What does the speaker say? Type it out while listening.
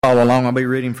Follow along. I'll be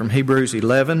reading from Hebrews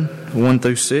 11, 1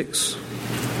 through 6.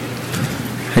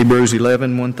 Hebrews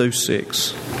 11, 1 through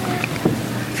 6.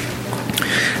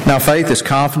 Now faith is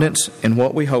confidence in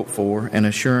what we hope for and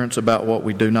assurance about what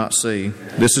we do not see.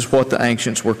 This is what the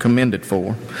ancients were commended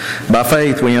for. By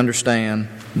faith we understand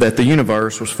that the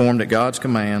universe was formed at God's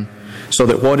command, so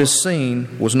that what is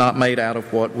seen was not made out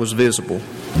of what was visible.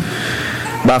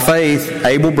 By faith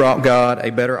Abel brought God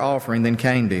a better offering than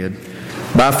Cain did.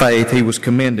 By faith he was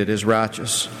commended as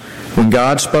righteous, when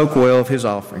God spoke well of his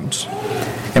offerings.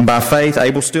 And by faith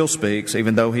Abel still speaks,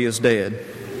 even though he is dead.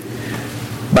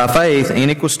 By faith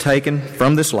Enoch was taken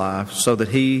from this life, so that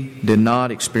he did not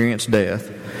experience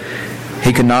death.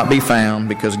 He could not be found,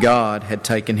 because God had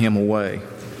taken him away.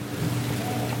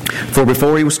 For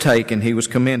before he was taken, he was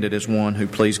commended as one who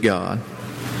pleased God.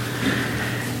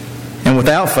 And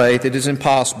without faith it is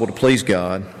impossible to please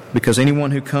God, because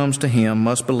anyone who comes to Him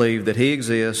must believe that He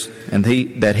exists and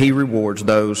that He rewards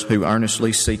those who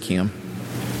earnestly seek Him.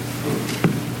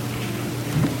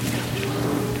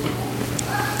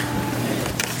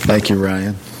 Thank you,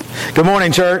 Ryan. Good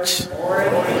morning, church.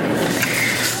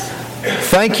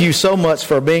 Thank you so much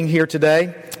for being here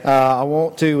today. I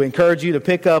want to encourage you to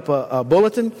pick up a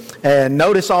bulletin and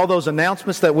notice all those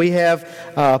announcements that we have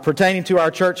pertaining to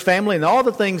our church family and all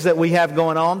the things that we have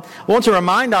going on. I want to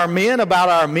remind our men about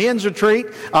our men's retreat.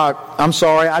 I'm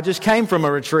sorry, I just came from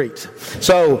a retreat.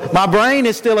 So my brain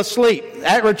is still asleep.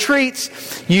 At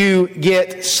retreats, you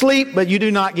get sleep, but you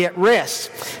do not get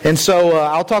rest. And so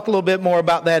I'll talk a little bit more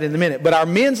about that in a minute. But our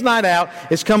men's night out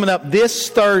is coming up this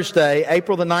Thursday,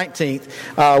 April the 19th.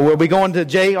 We'll be going to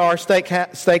JR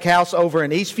Steakhouse over in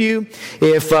Eastview.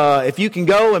 If you can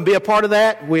go and be a part of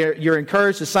that, you're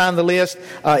encouraged to sign the list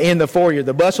in the foyer.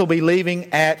 The bus will be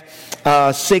leaving at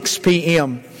 6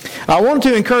 p.m. I want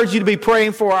to encourage you to be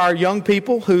praying for our young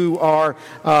people who are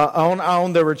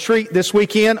on the retreat this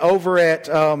weekend over at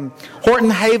Horton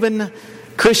Haven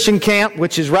Christian Camp,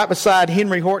 which is right beside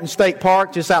Henry Horton State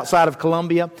Park, just outside of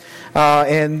Columbia.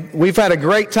 And we've had a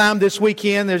great time this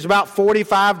weekend. There's about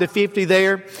 45 to 50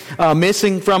 there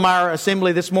missing from our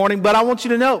assembly this morning. But I want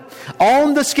you to know,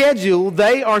 on the schedule,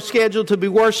 they are scheduled to be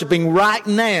worshiping right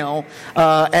now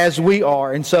as we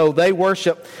are. And so they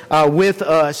worship with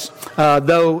us,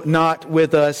 though not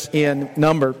with us in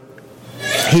number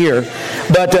here.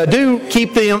 But do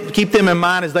keep them in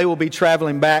mind as they will be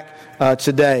traveling back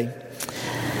today.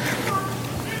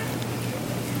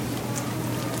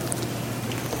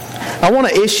 I want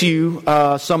to issue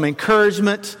some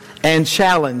encouragement and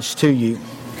challenge to you.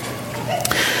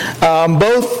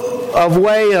 Both of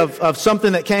way of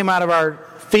something that came out of our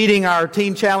Feeding Our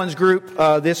Teen Challenge group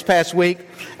this past week,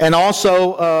 and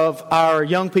also of our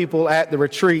young people at the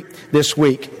retreat this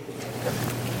week.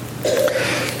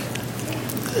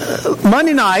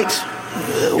 Monday night,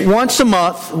 once a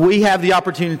month, we have the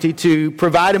opportunity to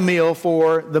provide a meal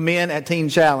for the men at Teen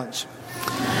Challenge.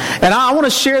 And I want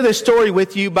to share this story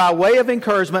with you by way of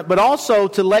encouragement, but also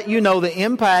to let you know the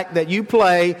impact that you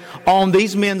play on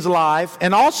these men's life,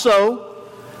 and also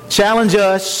challenge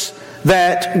us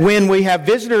that when we have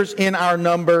visitors in our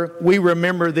number, we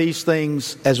remember these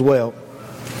things as well.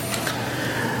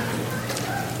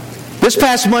 This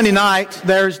past Monday night,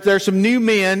 there's some new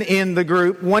men in the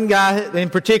group. One guy in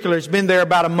particular has been there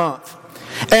about a month.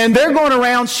 And they're going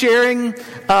around sharing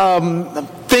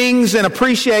things and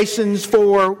appreciations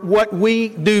for what we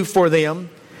do for them.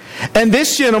 And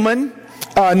this gentleman,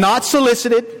 not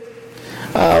solicited,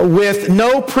 with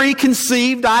no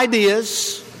preconceived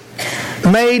ideas,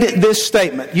 made this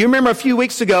statement. You remember a few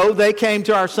weeks ago, they came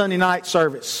to our Sunday night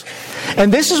service.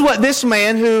 And this is what this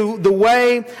man, who, the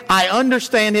way I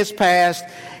understand his past,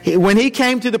 when he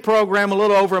came to the program a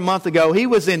little over a month ago, he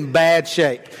was in bad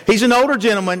shape. He's an older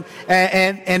gentleman,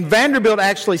 and Vanderbilt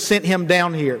actually sent him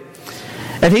down here.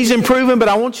 And he's improving, but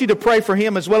I want you to pray for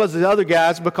him as well as the other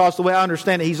guys, because the way I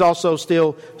understand it, he's also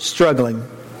still struggling.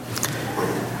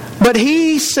 But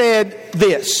he said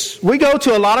this. We go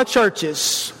to a lot of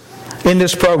churches in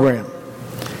this program.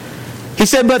 He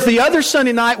said, but the other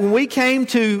Sunday night when we came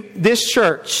to this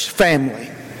church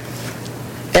family,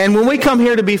 and when we come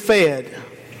here to be fed,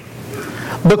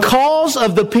 because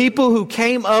of the people who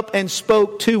came up and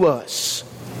spoke to us,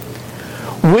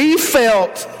 we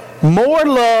felt more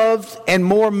loved and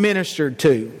more ministered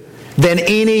to than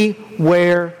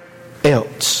anywhere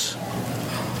else.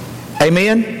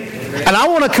 Amen? And I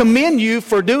want to commend you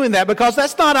for doing that, because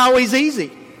that's not always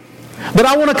easy. But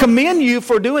I want to commend you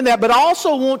for doing that, but I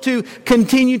also want to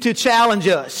continue to challenge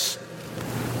us.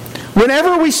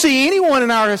 Whenever we see anyone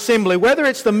in our assembly, whether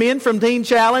it's the men from Teen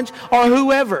Challenge or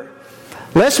whoever,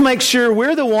 let's make sure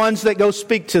we're the ones that go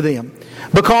speak to them.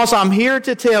 Because I'm here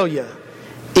to tell you,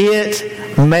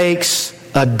 it makes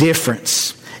a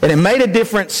difference. And it made a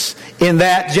difference in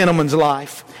that gentleman's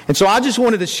life. And so I just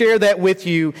wanted to share that with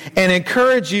you and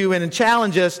encourage you and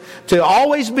challenge us to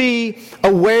always be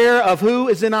aware of who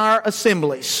is in our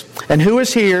assemblies and who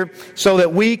is here, so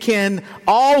that we can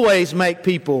always make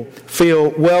people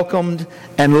feel welcomed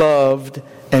and loved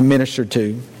and ministered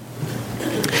to.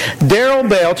 Darrell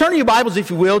Bell. Turn your Bibles, if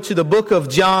you will, to the book of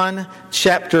John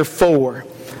chapter 4.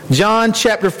 John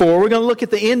chapter 4. We're going to look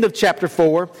at the end of chapter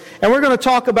 4, and we're going to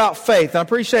talk about faith. I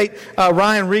appreciate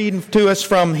Ryan reading to us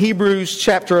from Hebrews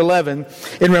chapter 11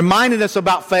 and reminding us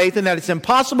about faith and that it's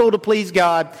impossible to please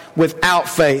God without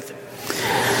faith.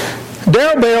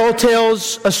 Darrell Bell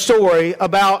tells a story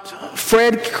about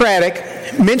Fred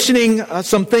Craddock mentioning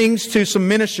some things to some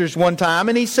ministers one time,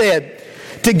 and he said,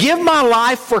 "To give my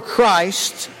life for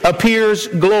Christ appears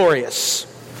glorious.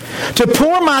 To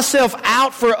pour myself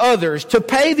out for others, to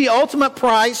pay the ultimate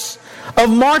price of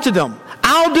martyrdom.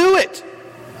 I'll do it.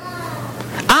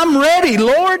 I'm ready,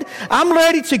 Lord. I'm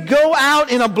ready to go out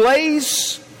in a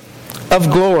blaze of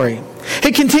glory."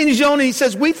 He continues on and he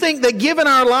says, we think that giving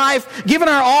our life, giving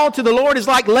our all to the Lord is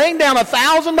like laying down a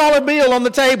 $1,000 bill on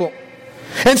the table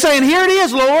and saying, "Here it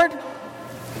is, Lord."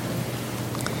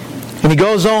 And he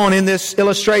goes on in this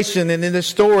illustration and in this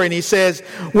story, and he says,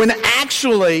 when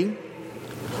actually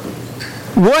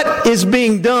what is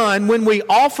being done when we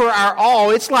offer our all,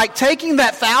 it's like taking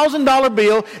that $1,000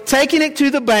 bill, taking it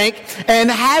to the bank, and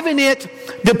having it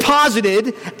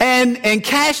deposited and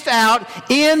cashed out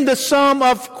in the sum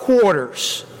of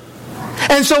quarters.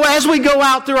 And so as we go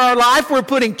out through our life, we're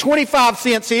putting 25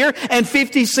 cents here and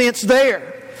 50 cents there.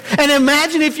 And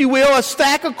imagine, if you will, a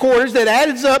stack of quarters that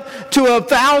adds up to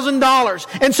 $1,000.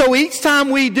 And so each time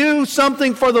we do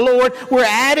something for the Lord, we're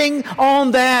adding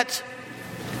on that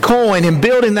coin and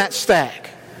building that stack.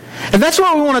 And that's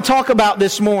what we want to talk about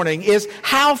this morning, is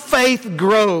how faith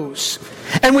grows.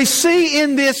 And we see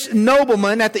in this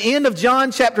nobleman at the end of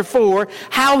John chapter 4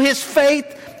 how his faith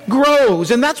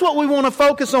grows. And that's what we want to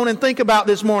focus on and think about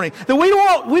this morning. That we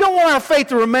don't want our faith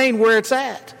to remain where it's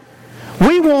at.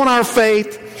 We want our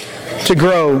faith to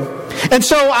grow. And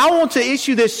so I want to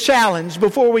issue this challenge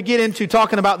before we get into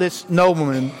talking about this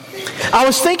nobleman. I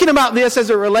was thinking about this as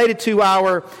it related to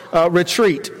our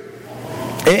retreat.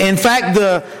 In fact,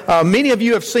 many of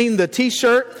you have seen the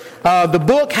T-shirt. The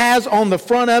book has on the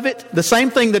front of it the same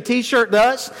thing the T-shirt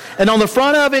does. And on the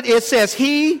front of it, it says,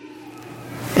 "He,"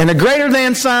 and a greater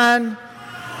than sign,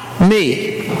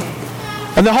 "me."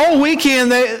 And the whole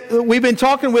weekend, we've been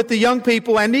talking with the young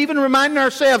people and even reminding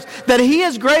ourselves that He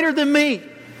is greater than me.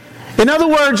 In other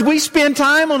words, we spend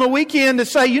time on the weekend to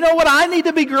say, you know what, I need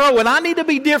to be growing. I need to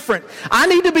be different. I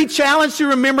need to be challenged to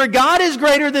remember God is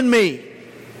greater than me.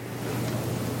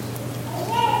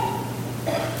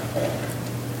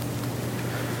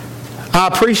 I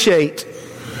appreciate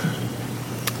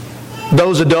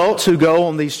those adults who go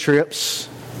on these trips.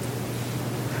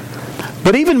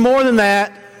 But even more than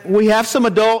that, we have some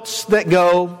adults that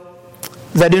go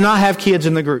that do not have kids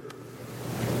in the group.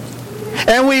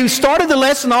 And we started the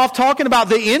lesson off talking about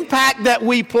the impact that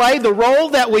we play, the role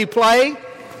that we play,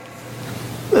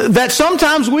 that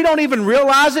sometimes we don't even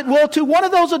realize it. Well, to one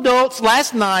of those adults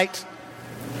last night,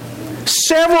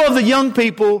 several of the young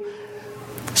people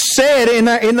said in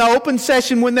the open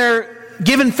session when they're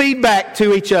giving feedback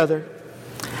to each other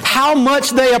how much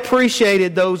they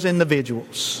appreciated those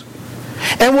individuals.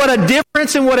 And what a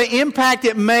difference and what an impact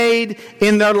it made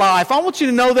in their life. I want you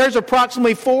to know there's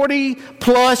approximately 40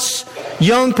 plus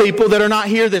young people that are not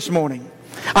here this morning.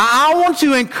 I want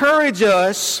to encourage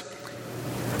us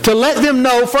to let them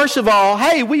know, first of all,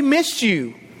 hey, we missed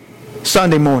you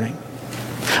Sunday morning.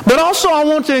 But also I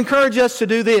want to encourage us to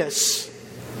do this.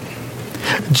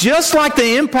 Just like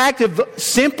the impact of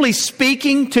simply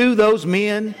speaking to those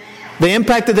men, the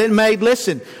impact that it made,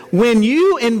 listen, when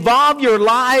you involve your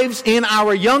lives in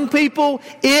our young people,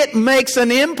 it makes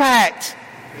an impact.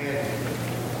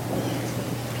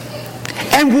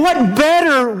 And what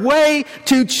better way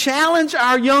to challenge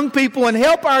our young people and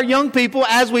help our young people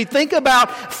as we think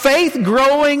about faith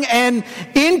growing and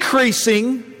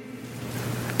increasing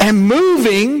and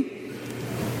moving,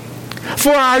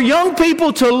 for our young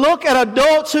people to look at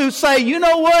adults who say, you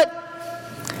know what?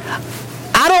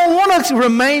 I don't want to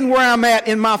remain where I'm at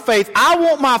in my faith. I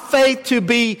want my faith to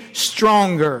be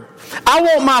stronger. I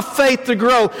want my faith to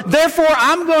grow. Therefore,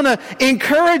 I'm going to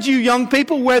encourage you young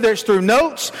people, whether it's through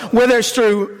notes, whether it's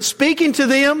through speaking to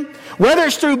them, whether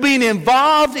it's through being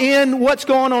involved in what's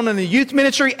going on in the youth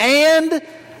ministry, and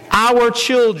our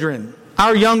children,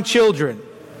 our young children.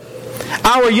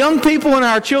 Our young people and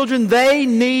our children, they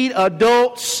need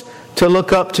adults to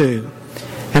look up to.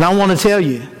 And I want to tell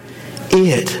you,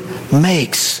 it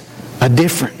makes a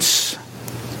difference.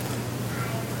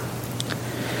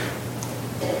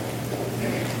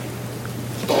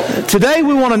 Today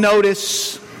we want to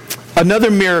notice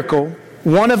another miracle,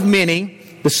 one of many,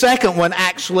 the second one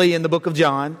actually in the book of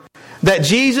John, that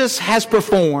Jesus has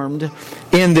performed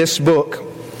in this book.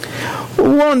 We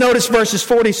want to notice verses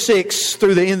 46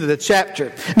 through the end of the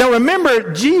chapter. Now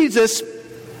remember, Jesus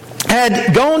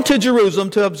had gone to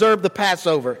Jerusalem to observe the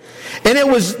Passover. And it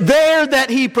was there that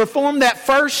he performed that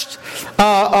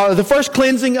the first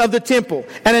cleansing of the temple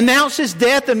and announced his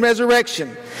death and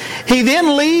resurrection. He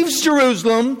then leaves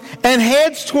Jerusalem and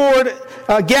heads toward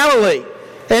Galilee.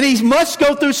 And he must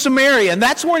go through Samaria. And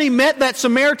that's when he met that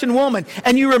Samaritan woman.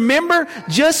 And you remember,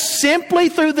 just simply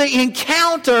through the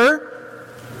encounter,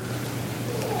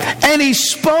 and he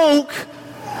spoke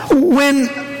when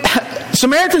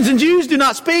Samaritans and Jews do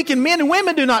not speak, and men and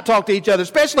women do not talk to each other,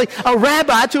 especially a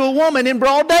rabbi to a woman in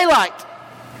broad daylight.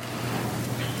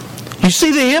 You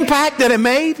see the impact that it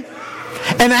made?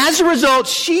 And as a result,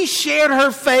 she shared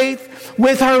her faith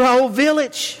with her whole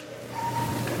village.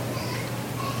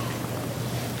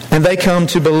 And they come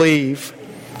to believe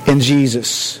in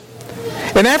Jesus.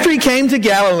 And after he came to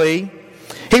Galilee,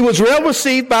 he was well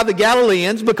received by the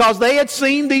Galileans because they had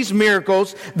seen these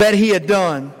miracles that he had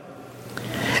done.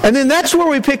 And then that's where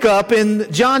we pick up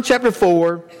in John chapter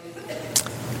 4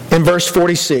 in verse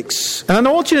 46. And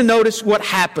I want you to notice what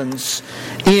happens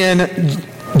in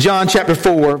John chapter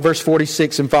 4 verse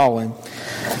 46 and following.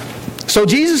 So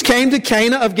Jesus came to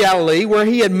Cana of Galilee where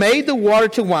he had made the water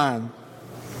to wine.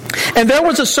 And there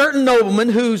was a certain nobleman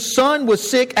whose son was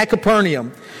sick at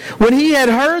Capernaum. When he had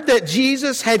heard that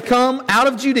Jesus had come out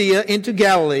of Judea into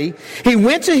Galilee, he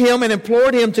went to him and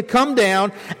implored him to come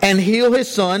down and heal his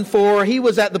son, for he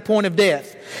was at the point of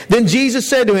death. Then Jesus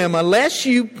said to him, "Unless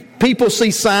you people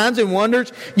see signs and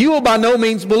wonders, you will by no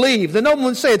means believe." The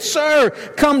nobleman said, "Sir,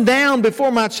 come down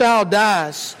before my child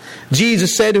dies."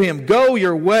 Jesus said to him, "Go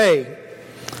your way.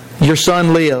 Your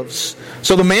son lives."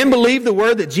 So the man believed the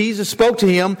word that Jesus spoke to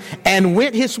him and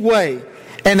went his way.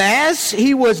 And as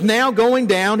he was now going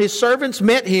down, his servants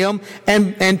met him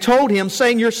and told him,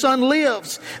 saying, "Your son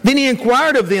lives." Then he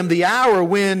inquired of them the hour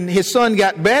when his son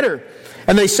got better.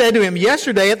 And they said to him,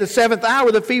 "Yesterday at the 7th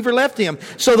hour the fever left him."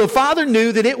 So the father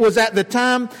knew that it was at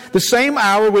the same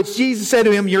hour which Jesus said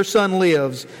to him, "Your son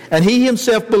lives." And he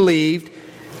himself believed,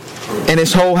 and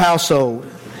his whole household.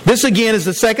 This again is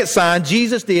the second sign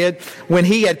Jesus did when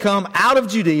he had come out of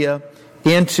Judea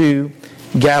into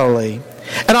Galilee.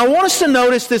 And I want us to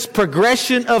notice this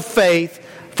progression of faith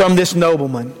from this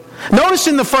nobleman. Notice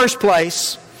in the first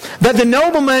place that the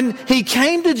nobleman, he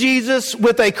came to Jesus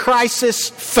with a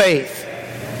crisis faith.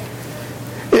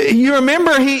 You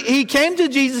remember he came to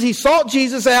Jesus, he sought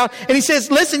Jesus out, and he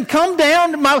says, "Listen, come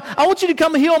down, I want you to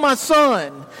come heal my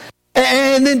son."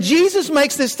 And then Jesus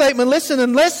makes this statement, "Listen,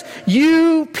 unless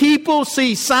you people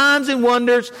see signs and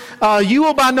wonders, you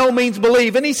will by no means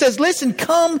believe." And he says, "Listen,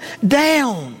 come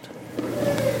down."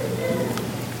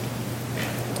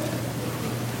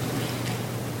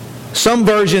 Some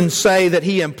versions say that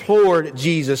he implored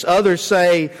Jesus. Others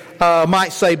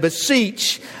might say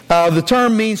beseech. The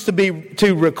term means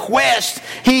to request.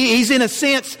 He's in a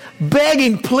sense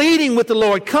begging, pleading with the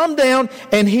Lord, "Come down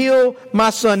and heal my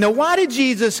son." Now, why did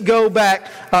Jesus go back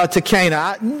to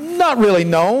Cana? Not really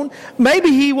known.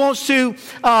 Maybe he wants to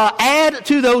add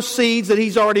to those seeds that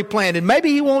he's already planted.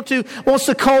 Maybe he wants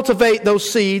to cultivate those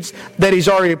seeds that he's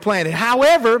already planted.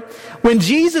 However, when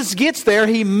Jesus gets there,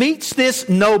 he meets this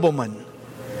nobleman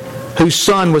whose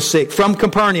son was sick from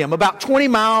Capernaum, about 20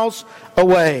 miles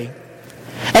away.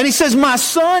 And he says, "My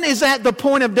son is at the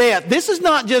point of death." This is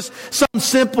not just some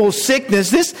simple sickness.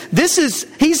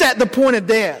 He's at the point of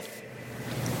death.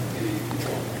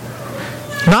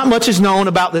 Not much is known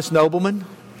about this nobleman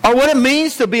or what it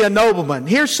means to be a nobleman.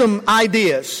 Here's some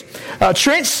ideas.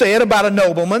 Trench said about a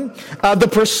nobleman, the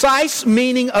precise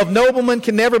meaning of nobleman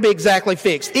can never be exactly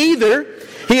fixed. Either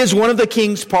he is one of the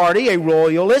king's party, a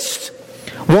royalist,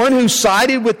 one who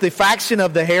sided with the faction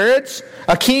of the Herods,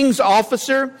 a king's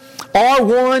officer, or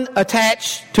one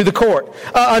attached to the court.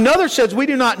 Another says, we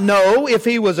do not know if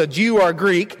he was a Jew or a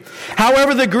Greek.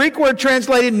 However, the Greek word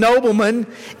translated nobleman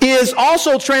is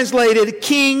also translated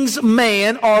king's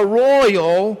man or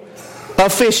royal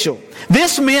official.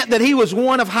 This meant that he was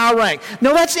one of high rank.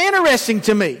 Now that's interesting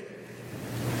to me,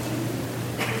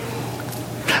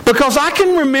 because I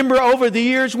can remember over the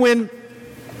years when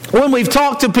we've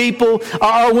talked to people,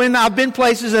 or when I've been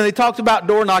places and they talked about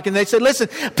door knocking, they said, "Listen,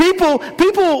 people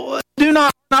do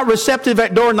not not receptive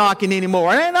at door knocking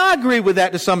anymore. And I agree with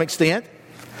that to some extent.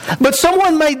 But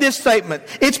someone made this statement.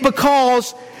 It's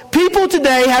because people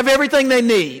today have everything they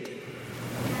need.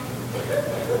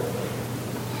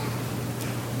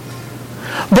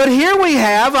 But here we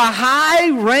have a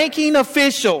high-ranking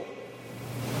official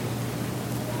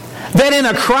that in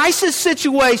a crisis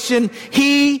situation,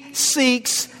 he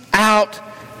seeks out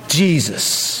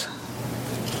Jesus.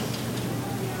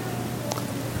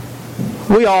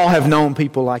 We all have known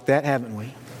people like that, haven't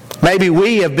we? Maybe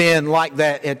we have been like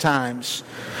that at times.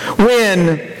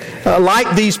 When,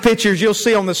 like these pictures you'll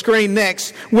see on the screen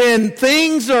next, when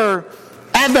things are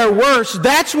at their worst,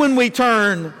 that's when we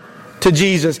turn to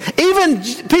Jesus. Even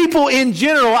people in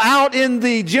general, out in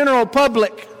the general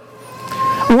public,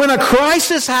 when a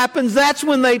crisis happens, that's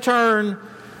when they turn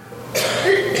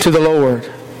to the Lord.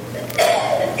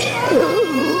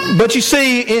 But you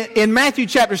see, in Matthew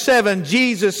chapter 7,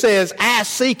 Jesus says,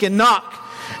 ask, seek, and knock.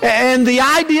 And the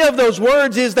idea of those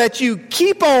words is that you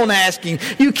keep on asking,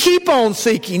 you keep on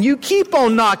seeking, you keep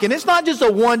on knocking. It's not just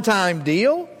a one-time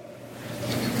deal.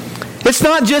 It's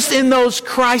not just in those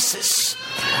crises.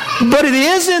 But it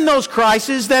is in those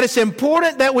crises that it's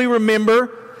important that we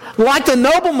remember, like the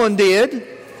nobleman did,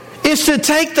 is to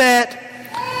take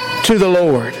that to the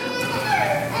Lord.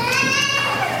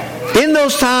 In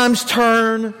those times,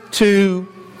 turn to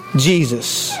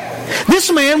Jesus.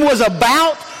 This man was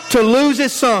about to lose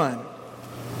his son.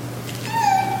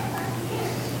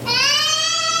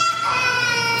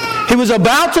 He was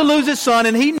about to lose his son,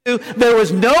 and he knew there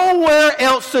was nowhere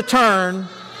else to turn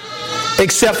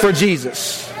except for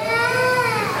Jesus.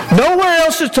 Nowhere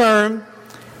else to turn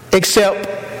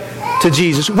except to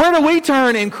Jesus. Where do we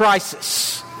turn in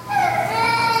crisis?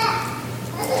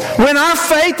 When our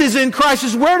faith is in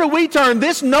crisis, where do we turn?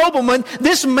 This nobleman,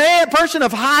 this man, person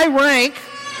of high rank,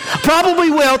 probably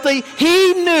wealthy,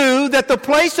 he knew that the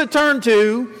place to turn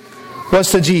to was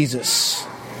to Jesus.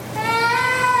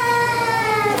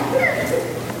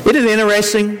 It is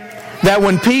interesting that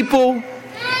when people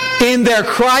in their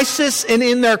crisis and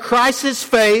in their crisis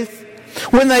faith,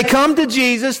 when they come to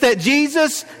Jesus, that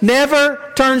Jesus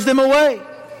never turns them away.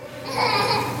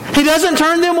 He doesn't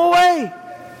turn them away.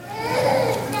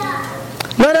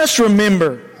 Let us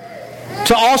remember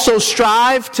to also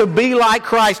strive to be like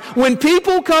Christ. When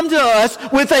people come to us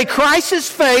with a crisis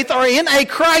faith or in a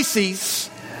crisis,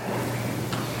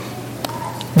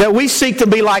 that we seek to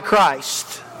be like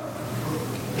Christ.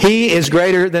 He is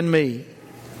greater than me.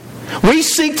 We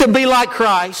seek to be like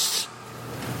Christ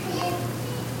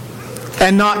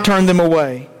and not turn them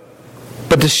away,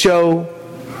 but to show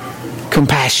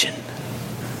compassion.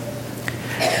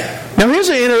 Now here's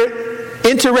an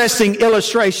interesting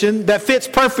illustration that fits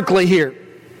perfectly here.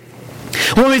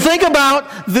 When we think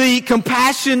about the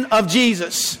compassion of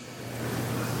Jesus,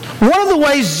 one of the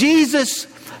ways Jesus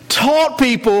taught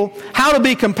people how to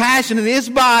be compassionate is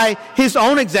by His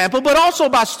own example, but also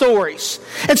by stories.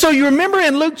 And so you remember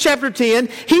in Luke chapter 10,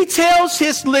 He tells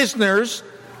His listeners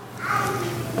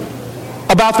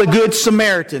about the Good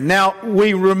Samaritan. Now,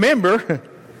 we remember,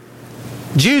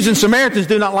 Jews and Samaritans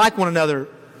do not like one another,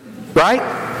 right?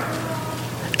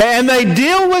 And they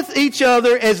deal with each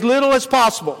other as little as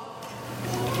possible.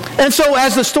 And so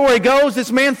as the story goes,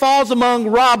 this man falls among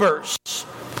robbers.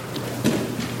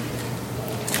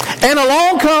 And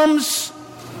along comes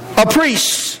a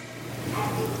priest,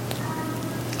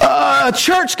 a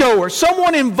churchgoer,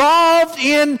 someone involved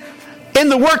in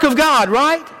the work of God,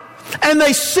 right? And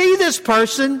they see this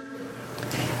person,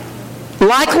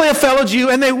 likely a fellow Jew,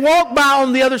 and they walk by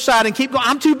on the other side and keep going.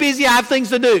 I'm too busy, I have things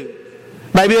to do.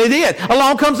 Maybe they did.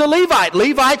 Along comes a Levite.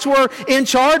 Levites were in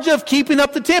charge of keeping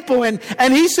up the temple. And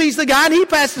he sees the guy and he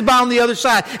passes by on the other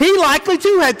side. He likely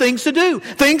too had things to do.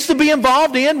 Things to be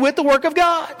involved in with the work of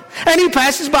God. And he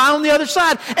passes by on the other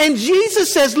side. And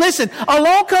Jesus says, listen,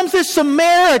 along comes this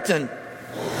Samaritan.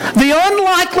 The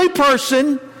unlikely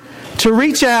person to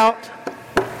reach out.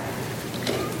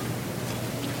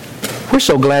 We're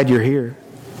so glad you're here.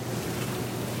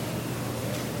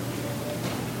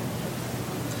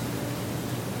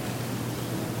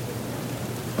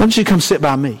 Why don't you come sit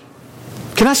by me?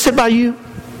 Can I sit by you?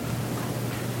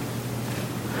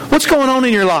 What's going on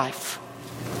in your life?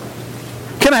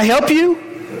 Can I help you?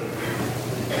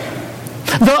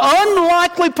 The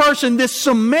unlikely person, this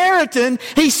Samaritan,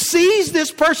 he sees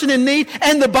this person in need,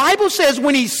 and the Bible says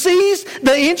when he sees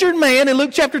the injured man in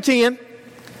Luke chapter 10,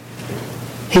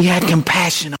 he had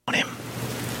compassion on him.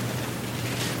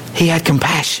 He had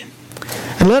compassion.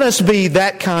 And let us be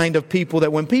that kind of people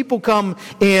that when people come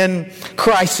in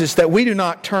crisis, that we do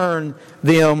not turn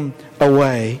them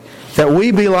away. That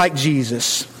we be like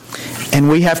Jesus and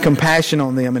we have compassion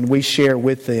on them and we share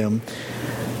with them.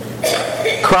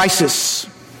 Crisis,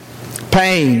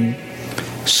 pain,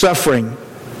 suffering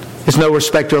is no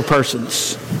respecter of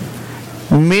persons.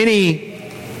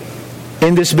 Many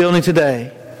in this building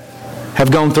today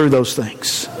have gone through those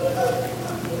things.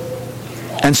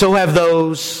 And so have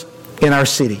those in our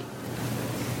city.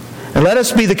 And let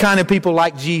us be the kind of people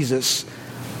like Jesus,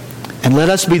 and let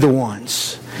us be the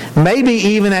ones, maybe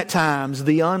even at times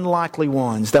the unlikely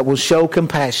ones, that will show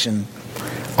compassion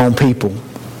on people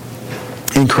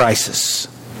in crisis.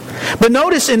 But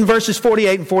notice in verses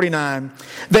 48 and 49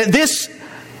 that this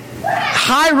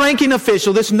high-ranking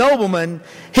official, this nobleman,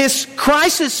 his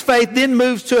crisis faith then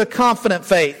moves to a confident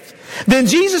faith. Then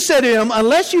Jesus said to him,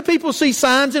 unless you people see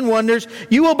signs and wonders,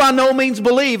 you will by no means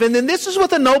believe. And then this is what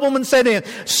the nobleman said to him.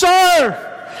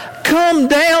 Sir, come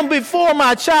down before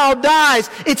my child dies.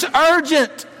 It's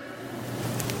urgent.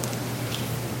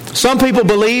 Some people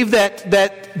believe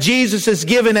that Jesus has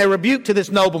given a rebuke to this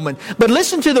nobleman. But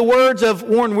listen to the words of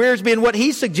Warren Wiersbe and what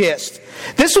he suggests.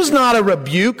 This was not a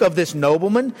rebuke of this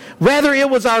nobleman. Rather, it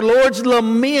was our Lord's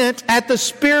lament at the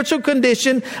spiritual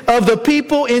condition of the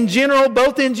people in general,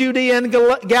 both in Judea and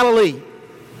Galilee.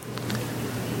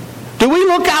 Do we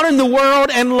look out in the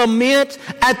world and lament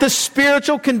at the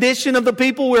spiritual condition of the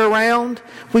people we're around?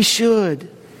 We should.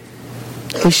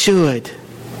 We should.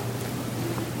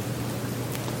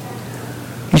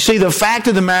 You see, the fact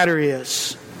of the matter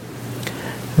is,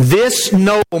 this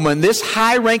nobleman, this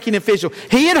high-ranking official,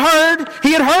 he had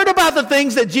heard about the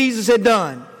things that Jesus had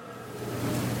done.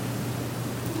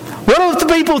 What do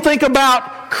the people think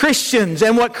about Christians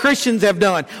and what Christians have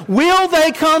done? Will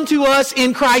they come to us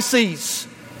in crises?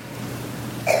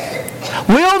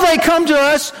 Will they come to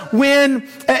us when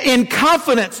in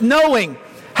confidence, knowing,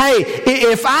 hey,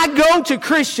 if I go to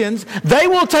Christians, they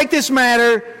will take this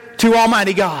matter to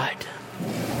Almighty God?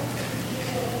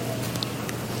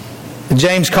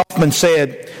 James Kaufman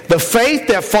said, the faith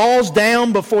that falls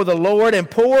down before the Lord and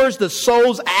pours the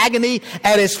soul's agony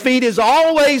at His feet is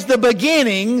always the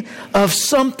beginning of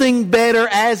something better,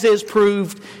 as is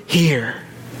proved here.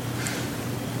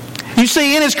 You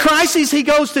see, in his crises, he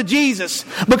goes to Jesus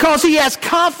because he has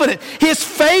confidence. His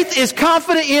faith is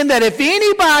confident in that if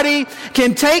anybody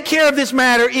can take care of this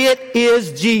matter, it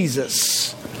is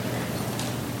Jesus.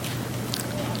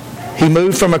 He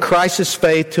moved from a crisis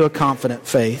faith to a confident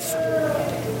faith.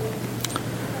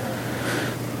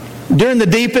 During the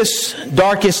deepest,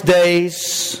 darkest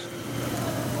days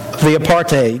of the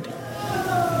apartheid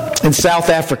in South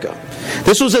Africa,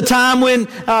 this was a time when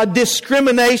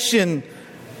discrimination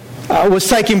was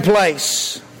taking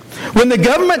place. When the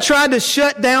government tried to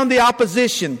shut down the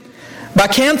opposition by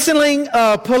canceling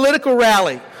a political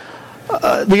rally,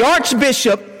 the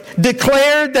Archbishop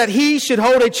declared that he should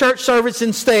hold a church service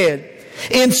instead.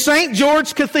 In St.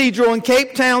 George Cathedral in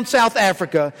Cape Town, South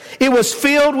Africa, it was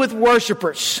filled with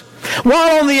worshipers.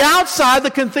 While on the outside,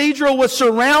 the cathedral was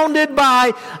surrounded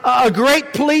by a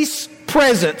great police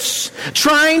presence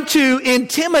trying to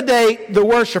intimidate the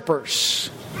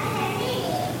worshipers.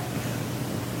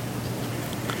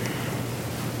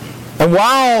 And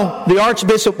while the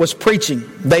Archbishop was preaching,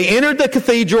 they entered the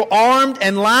cathedral armed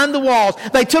and lined the walls.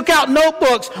 They took out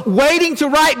notebooks, waiting to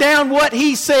write down what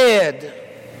he said.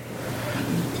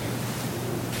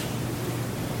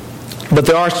 But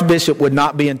the Archbishop would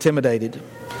not be intimidated.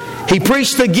 He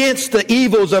preached against the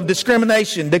evils of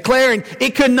discrimination, declaring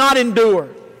it could not endure.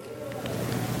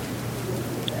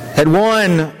 At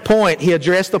one point, he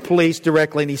addressed the police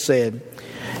directly and he said,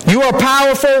 "You are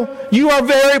powerful, you are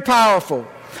very powerful,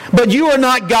 but you are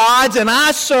not gods, and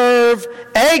I serve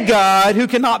a God who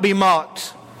cannot be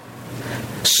mocked.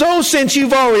 So since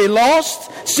you've already lost,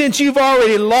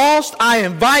 I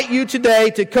invite you today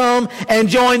to come and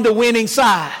join the winning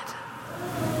side."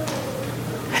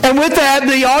 And with that,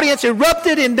 the audience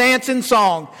erupted in dance and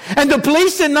song. And the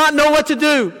police did not know what to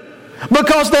do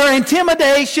because their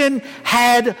intimidation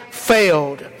had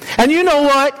failed. And you know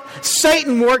what?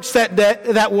 Satan works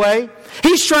that way.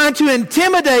 He's trying to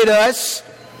intimidate us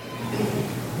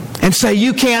and say,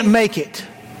 you can't make it.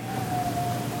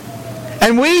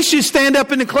 And we should stand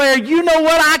up and declare, you know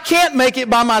what? I can't make it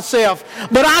by myself.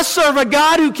 But I serve a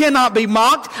God who cannot be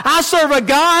mocked. I serve a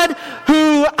God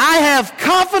who I have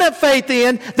confident faith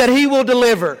in that He will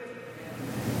deliver.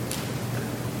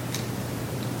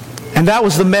 And that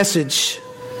was the message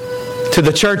to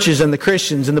the churches and the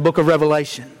Christians in the book of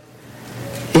Revelation.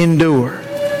 Endure.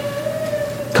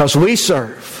 Because we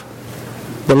serve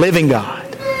the living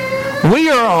God. We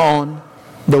are on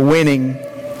the winning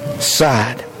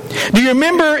side. Do you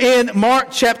remember in Mark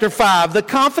chapter 5, the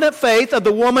confident faith of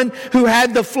the woman who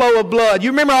had the flow of blood?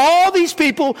 You remember all these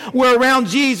people were around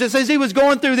Jesus as he was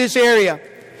going through this area.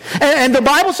 And the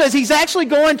Bible says he's actually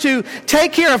going to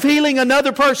take care of healing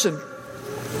another person.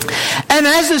 And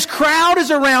as this crowd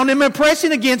is around him and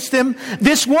pressing against him,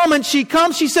 this woman, she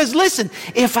comes, she says, listen,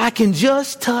 if I can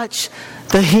just touch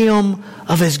the hem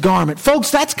of his garment.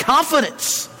 Folks, that's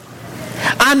confidence.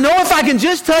 I know if I can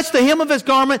just touch the hem of his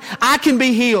garment, I can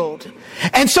be healed.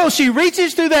 And so she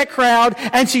reaches through that crowd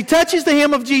and she touches the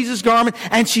hem of Jesus' garment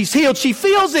and she's healed. She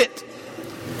feels it.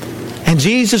 And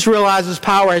Jesus realizes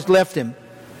power has left him.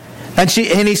 And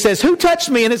he says, who touched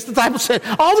me? And his disciples said,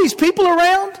 all these people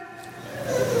around?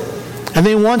 And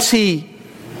then once he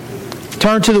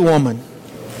turned to the woman,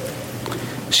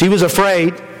 she was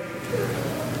afraid.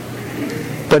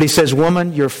 But he says,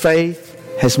 woman, your faith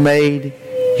has made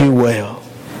you well.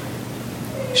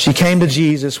 She came to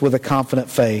Jesus with a confident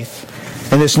faith.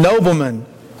 And this nobleman,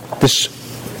 this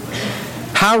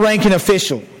high-ranking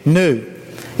official, knew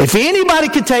if anybody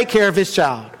could take care of his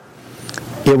child,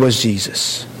 it was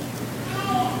Jesus.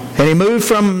 And he moved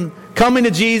from coming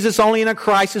to Jesus only in a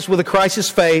crisis with a crisis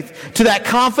faith to that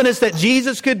confidence that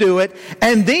Jesus could do it.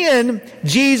 And then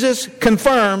Jesus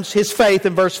confirms his faith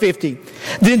in verse 50.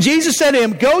 Then Jesus said to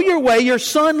him, go your way, your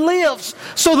son lives.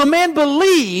 So the man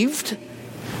believed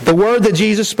the word that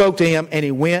Jesus spoke to him and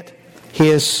he went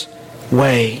his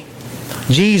way.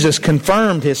 Jesus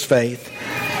confirmed his faith.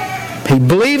 He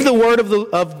believed the word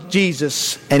of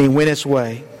Jesus and he went his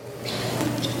way.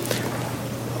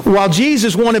 While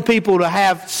Jesus wanted people to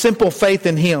have simple faith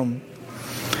in him,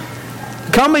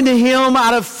 coming to him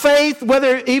out of faith,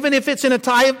 even if it's in a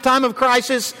time of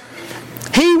crisis,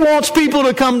 he wants people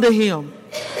to come to him.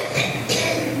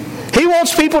 He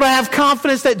wants people to have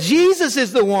confidence that Jesus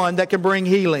is the one that can bring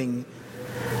healing.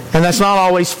 And that's not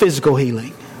always physical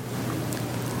healing,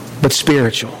 but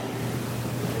spiritual.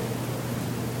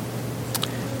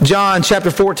 John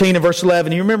chapter 14 and verse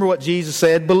 11, you remember what Jesus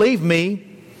said? Believe me,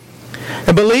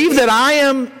 and believe that I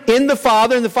am in the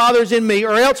Father and the Father is in me,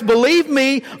 or else believe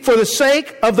me for the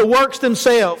sake of the works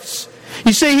themselves.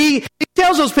 You see, he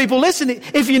tells those people, listen,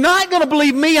 if you're not going to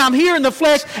believe me, I'm here in the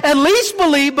flesh, at least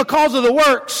believe because of the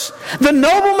works. The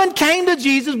nobleman came to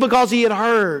Jesus because he had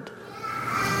heard.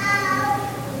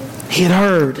 He had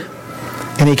heard,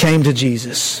 and he came to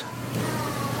Jesus.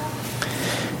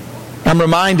 I'm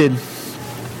reminded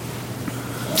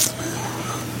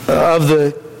of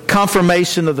the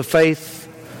confirmation of the faith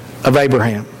of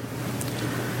Abraham.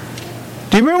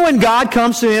 Do you remember when God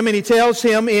comes to him and he tells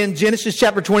him in Genesis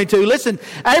chapter 22, listen,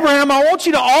 Abraham, I want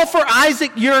you to offer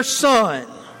Isaac your son.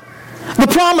 The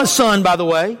promised son, by the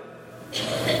way.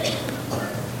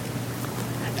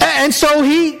 And so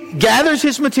he gathers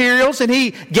his materials and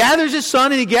he gathers his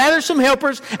son and he gathers some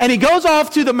helpers and he goes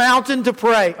off to the mountain to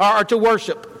pray or to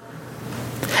worship.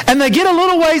 And they get a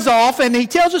little ways off and he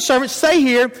tells the servants, stay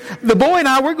here. The boy and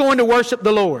I, we're going to worship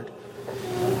the Lord.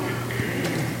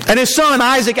 And his son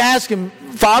Isaac asked him,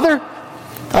 Father,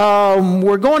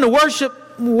 we're going to worship.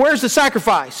 Where's the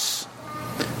sacrifice?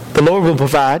 The Lord will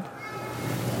provide.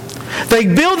 They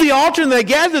build the altar and they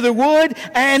gather the wood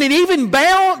and it even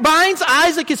binds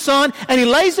Isaac his son and he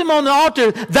lays him on the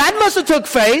altar. That must have took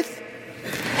faith.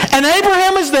 And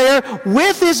Abraham is there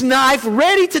with his knife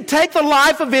ready to take the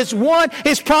life of his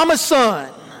promised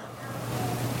son.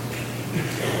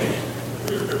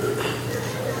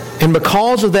 And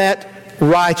because of that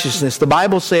righteousness, the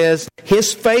Bible says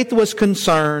his faith was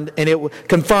confirmed and it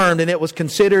was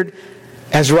considered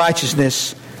as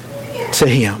righteousness to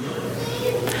him.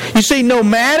 You see, no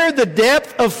matter the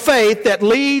depth of faith that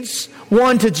leads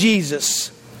one to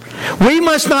Jesus, we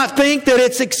must not think that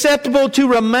it's acceptable to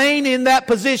remain in that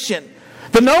position.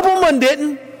 The nobleman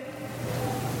didn't.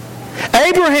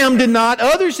 Abraham did not.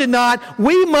 Others did not.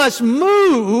 We must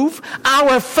move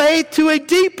our faith to a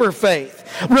deeper faith.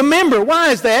 Remember, why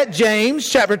is that? James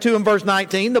chapter 2 and verse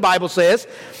 19, the Bible says,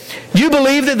 you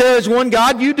believe that there is one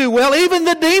God, you do well. Even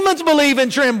the demons believe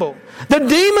and tremble. The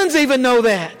demons even know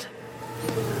that.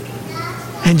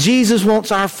 And Jesus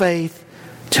wants our faith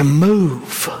to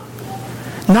move.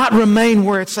 Not remain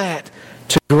where it's at,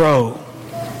 to grow.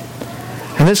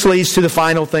 And this leads to the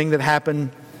final thing that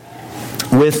happened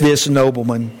with this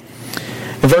nobleman.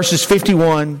 In verses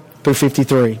 51 through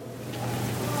 53.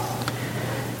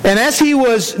 And as he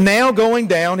was now going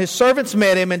down, his servants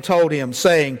met him and told him,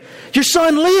 saying, your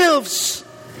son lives.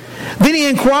 Then he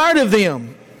inquired of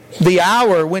them the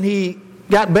hour when he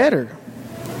got better.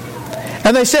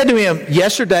 And they said to him,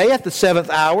 yesterday at the 7th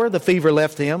hour, the fever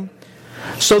left him.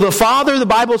 So the father, the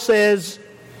Bible says,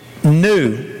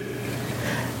 knew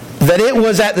that it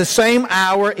was at the same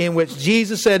hour in which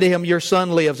Jesus said to him, "Your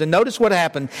son lives." And notice what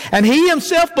happened. And he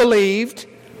himself believed,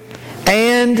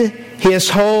 and his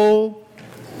whole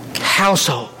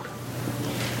household.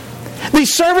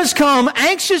 These servants come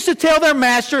anxious to tell their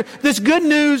master this good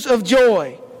news of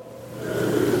joy.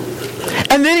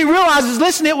 And then he realizes,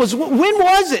 listen, when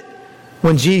was it?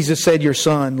 When Jesus said, "Your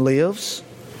son lives."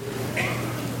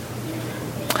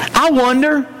 I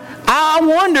wonder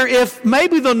if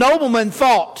maybe the nobleman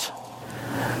thought,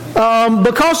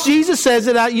 because Jesus says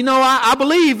it, I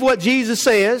believe what Jesus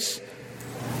says.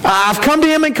 I've come to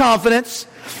him in confidence.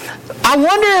 I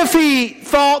wonder if he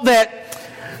thought that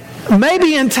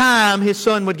maybe in time his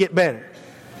son would get better.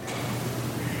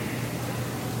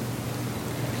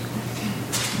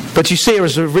 But you see, it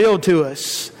was revealed to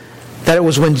us that it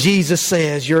was when Jesus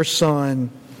says, "Your son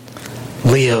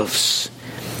lives."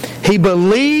 He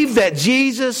believed that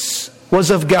Jesus was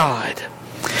of God.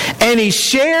 And he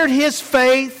shared his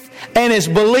faith and his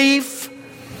belief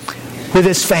with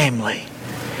his family.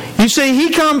 You see, he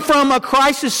come from a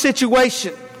crisis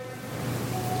situation.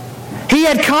 He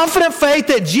had confident faith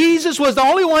that Jesus was the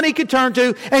only one he could turn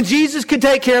to, and Jesus could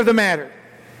take care of the matter.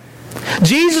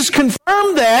 Jesus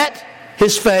confirmed that,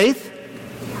 his faith.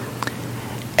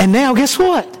 And now, guess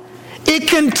what? It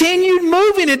continued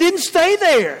moving. It didn't stay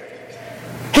there.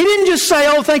 He didn't just say,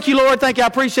 "Oh, thank you, Lord, thank you, I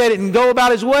appreciate it," and go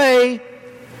about his way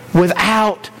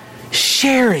without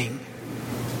sharing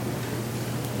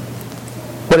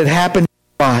what had happened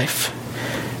in his life.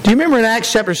 Do you remember in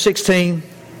Acts chapter 16,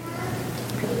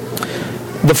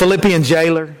 the Philippian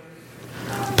jailer?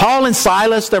 Paul and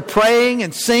Silas, they're praying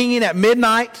and singing at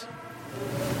midnight.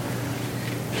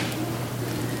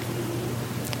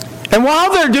 And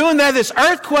while they're doing that, this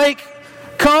earthquake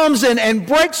comes and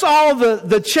breaks all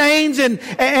the chains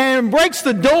and breaks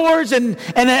the doors, and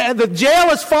the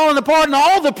jail is falling apart, and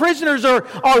all the prisoners are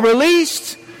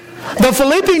released. The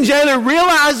Philippian jailer,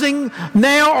 realizing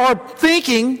now, or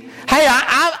thinking, "Hey,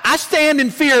 I stand in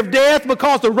fear of death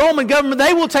because the Roman government,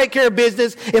 they will take care of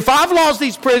business. If I've lost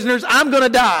these prisoners, I'm going to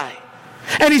die."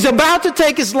 And he's about to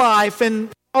take his life, and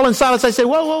Paul and Silas, they say,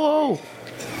 "Whoa, whoa, whoa.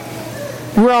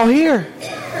 We're all here."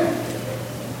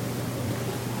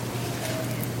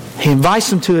 He invites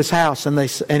them to his house, and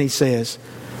he says,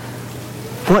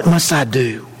 "What must I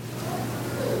do?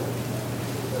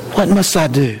 What must I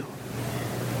do?"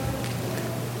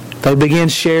 They begin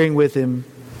sharing with him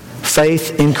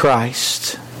faith in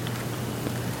Christ.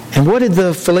 And what did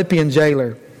the Philippian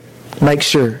jailer make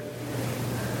sure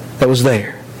that was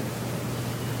there?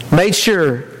 Made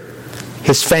sure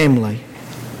his family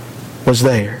was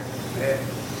there.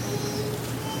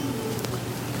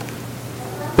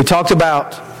 We talked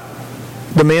about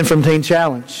the Men from Teen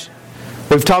Challenge.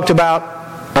 We've talked about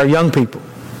our young people.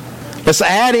 Let's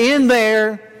add in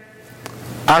there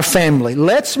our family.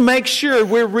 Let's make sure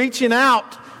we're reaching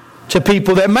out to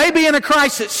people that may be in a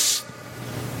crisis.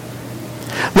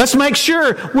 Let's make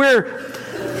sure we're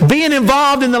being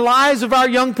involved in the lives of our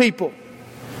young people.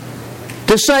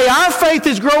 To say, our faith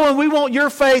is growing, we want your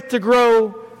faith to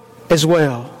grow as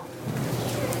well.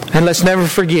 And let's never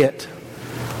forget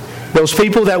those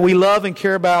people that we love and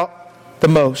care about the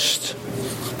most.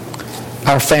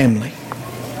 Our family.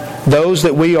 Those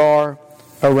that we are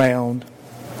around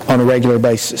on a regular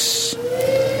basis.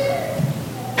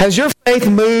 Has your faith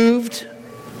moved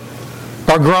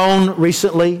or grown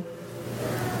recently?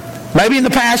 Maybe in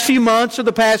the past few months or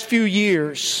the past few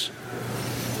years.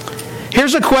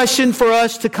 Here's a question for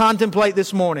us to contemplate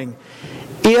this morning.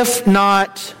 If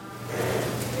not,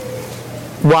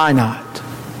 why not?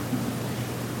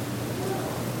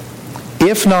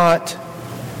 If not,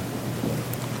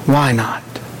 why not?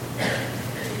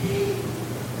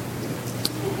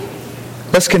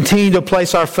 Let's continue to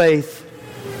place our faith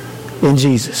in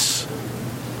Jesus.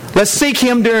 Let's seek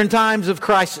Him during times of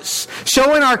crisis,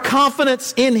 showing our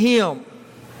confidence in Him.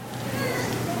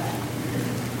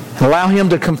 Allow Him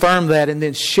to confirm that, and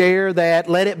then share that.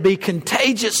 Let it be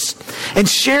contagious, and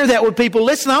share that with people.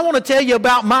 Listen, I want to tell you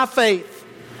about my faith,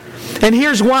 and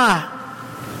here's why.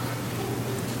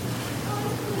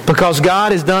 Because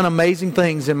God has done amazing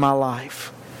things in my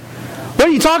life. What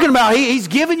are you talking about? He's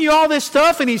given you all this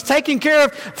stuff, and He's taking care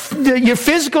of your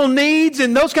physical needs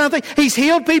and those kind of things. He's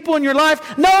healed people in your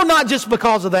life. No, not just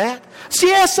because of that. So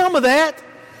yeah, some of that.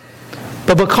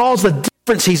 But because of the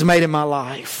difference He's made in my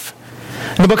life.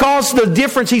 And because of the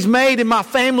difference He's made in my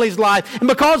family's life. And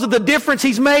because of the difference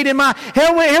He's made in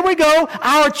here we go,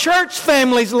 our church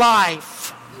family's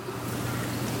life.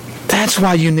 That's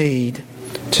why you need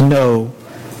to know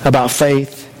about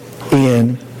faith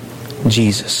in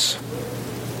Jesus.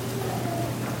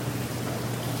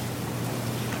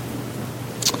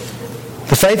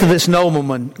 The faith of this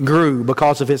nobleman grew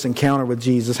because of his encounter with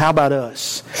Jesus. How about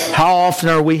us? How often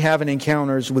are we having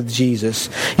encounters with Jesus?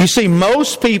 You see,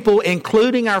 most people,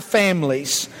 including our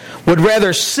families, would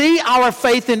rather see our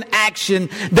faith in action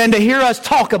than to hear us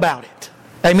talk about it.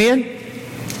 Amen?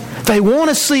 They want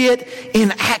to see it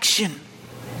in action.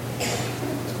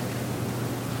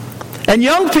 And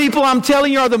young people, I'm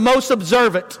telling you, are the most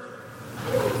observant.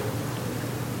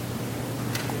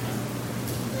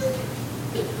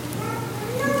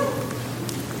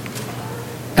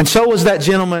 And so was that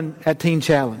gentleman at Teen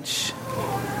Challenge,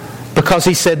 because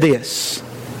he said this: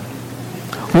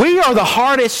 we are the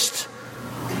hardest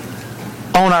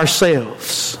on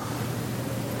ourselves.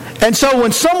 And so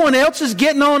when someone else is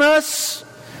getting on us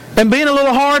and being a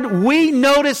little hard, we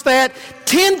notice that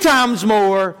 10 times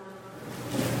more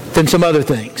than some other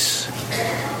things.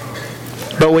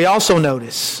 But we also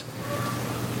notice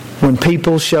when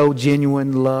people show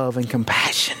genuine love and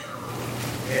compassion.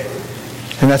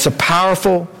 And that's a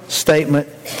powerful statement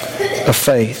of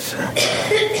faith.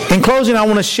 In closing, I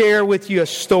want to share with you a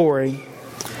story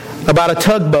about a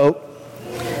tugboat,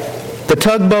 the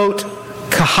tugboat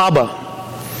Cahaba.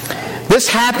 This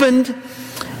happened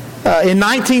in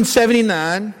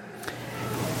 1979,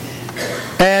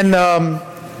 and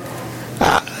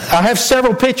I have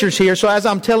several pictures here, so as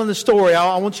I'm telling the story,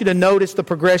 I want you to notice the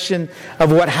progression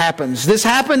of what happens. This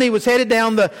happened, he was headed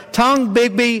down the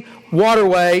Tombigbee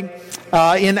Waterway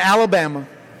in Alabama.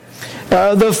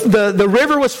 The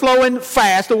river was flowing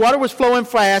fast. The water was flowing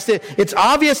fast. It's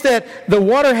obvious that the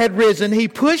water had risen. He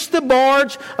pushed the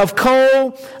barge of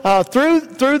coal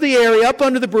through the area up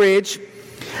under the bridge.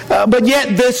 But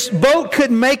yet this boat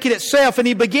couldn't make it itself. And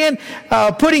he began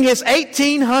putting his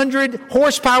 1,800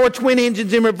 horsepower twin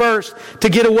engines in reverse to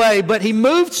get away. But he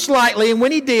moved slightly, and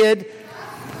when he did,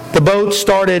 the boat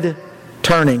started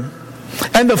turning.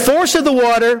 And the force of the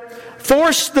water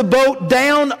forced the boat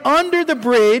down under the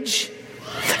bridge,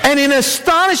 and in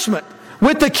astonishment,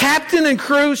 with the captain and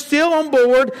crew still on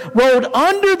board, rolled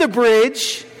under the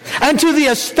bridge, and to the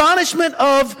astonishment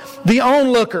of the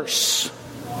onlookers,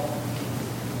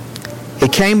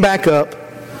 it came back up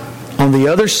on the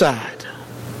other side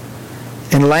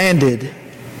and landed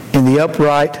in the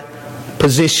upright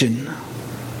position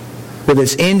with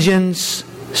its engines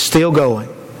still going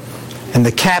and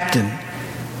the captain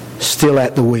still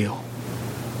at the wheel.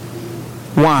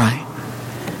 Why?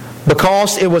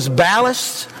 Because it was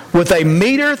ballasted with a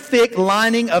meter-thick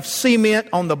lining of cement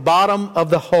on the bottom of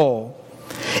the hull.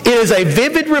 It is a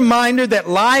vivid reminder that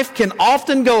life can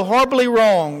often go horribly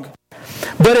wrong.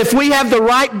 But if we have the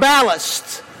right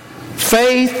ballast,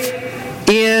 faith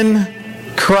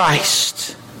in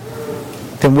Christ,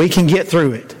 then we can get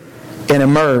through it and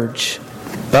emerge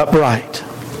upright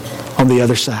on the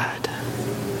other side.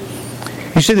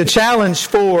 You see, the challenge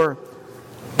for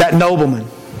that nobleman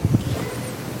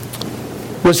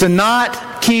was to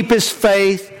not keep his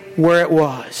faith where it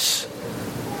was,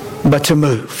 but to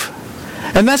move.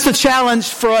 And that's the challenge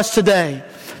for us today,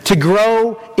 to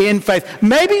grow in faith.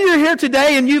 Maybe you're here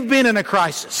today and you've been in a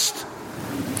crisis,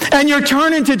 and you're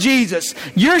turning to Jesus.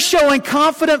 You're showing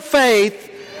confident faith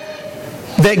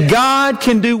that God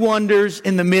can do wonders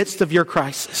in the midst of your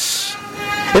crisis.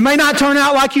 It may not turn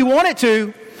out like you want it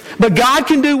to, but God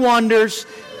can do wonders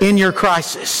in your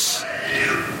crisis.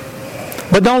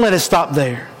 But don't let it stop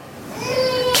there.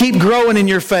 Keep growing in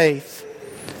your faith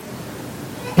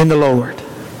in the Lord.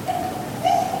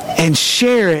 And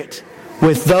share it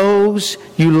with those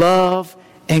you love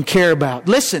and care about.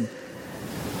 Listen,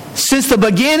 since the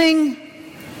beginning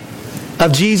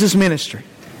of Jesus' ministry,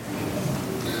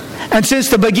 and since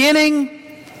the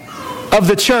beginning of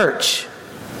the church,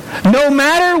 no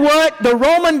matter what the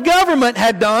Roman government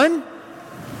had done,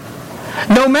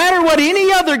 no matter what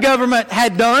any other government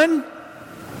had done,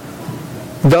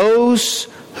 those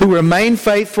who remained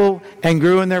faithful and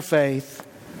grew in their faith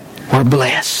were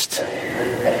blessed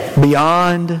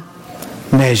beyond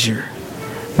measure.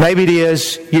 Maybe it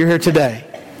is you're here today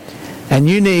and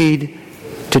you need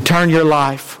to turn your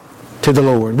life to the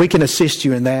Lord. We can assist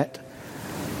you in that.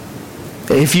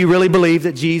 If you really believe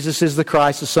that Jesus is the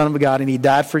Christ, the Son of God, and He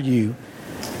died for you,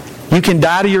 you can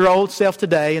die to your old self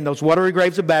today in those watery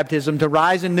graves of baptism to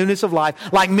rise in newness of life,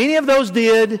 like many of those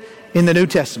did in the New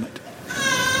Testament.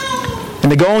 And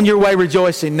to go on your way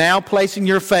rejoicing, now placing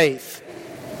your faith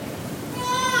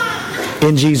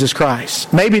in Jesus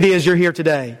Christ. Maybe it is you're here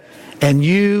today and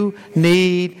you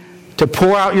need to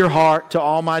pour out your heart to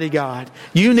Almighty God.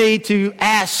 You need to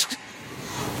ask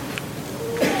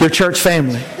your church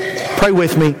family, pray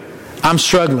with me, I'm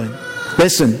struggling.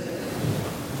 Listen,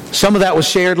 some of that was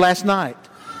shared last night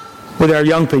with our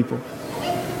young people,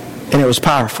 and it was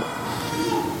powerful.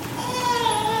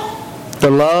 the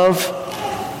love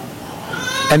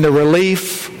and the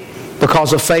relief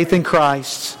because of faith in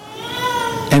Christ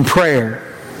and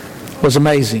prayer was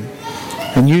amazing.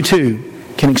 And you too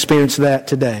can experience that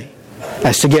today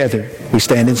as together we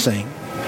stand and sing.